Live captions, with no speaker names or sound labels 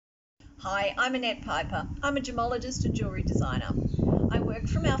Hi, I'm Annette Piper. I'm a gemologist and jewellery designer. I work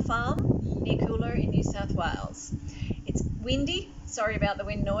from our farm near Coolah in New South Wales. It's windy, sorry about the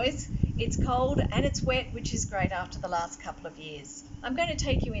wind noise. It's cold and it's wet, which is great after the last couple of years. I'm going to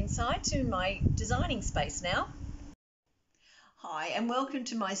take you inside to my designing space now. Hi, and welcome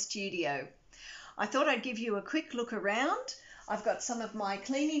to my studio. I thought I'd give you a quick look around. I've got some of my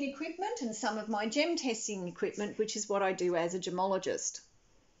cleaning equipment and some of my gem testing equipment, which is what I do as a gemologist.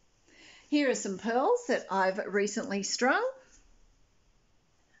 Here are some pearls that I've recently strung.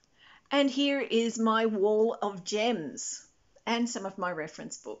 And here is my wall of gems and some of my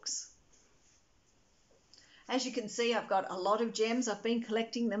reference books. As you can see, I've got a lot of gems. I've been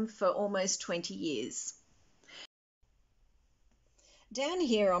collecting them for almost 20 years. Down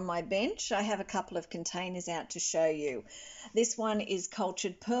here on my bench, I have a couple of containers out to show you. This one is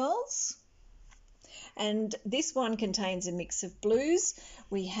cultured pearls. And this one contains a mix of blues.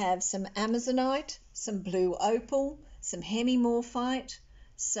 We have some amazonite, some blue opal, some hemimorphite,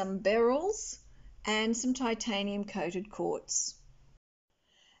 some beryls, and some titanium coated quartz.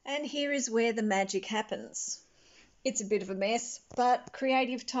 And here is where the magic happens. It's a bit of a mess, but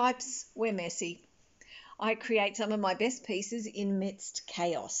creative types, we're messy. I create some of my best pieces amidst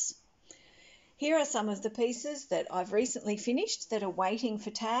chaos. Here are some of the pieces that I've recently finished that are waiting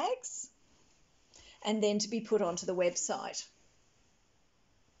for tags and then to be put onto the website.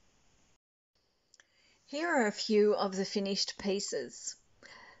 Here are a few of the finished pieces.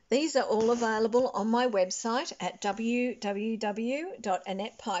 These are all available on my website at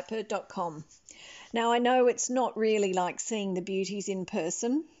www.annettepiper.com. Now, I know it's not really like seeing the beauties in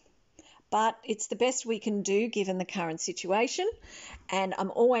person, but it's the best we can do given the current situation, and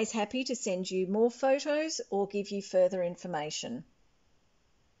I'm always happy to send you more photos or give you further information.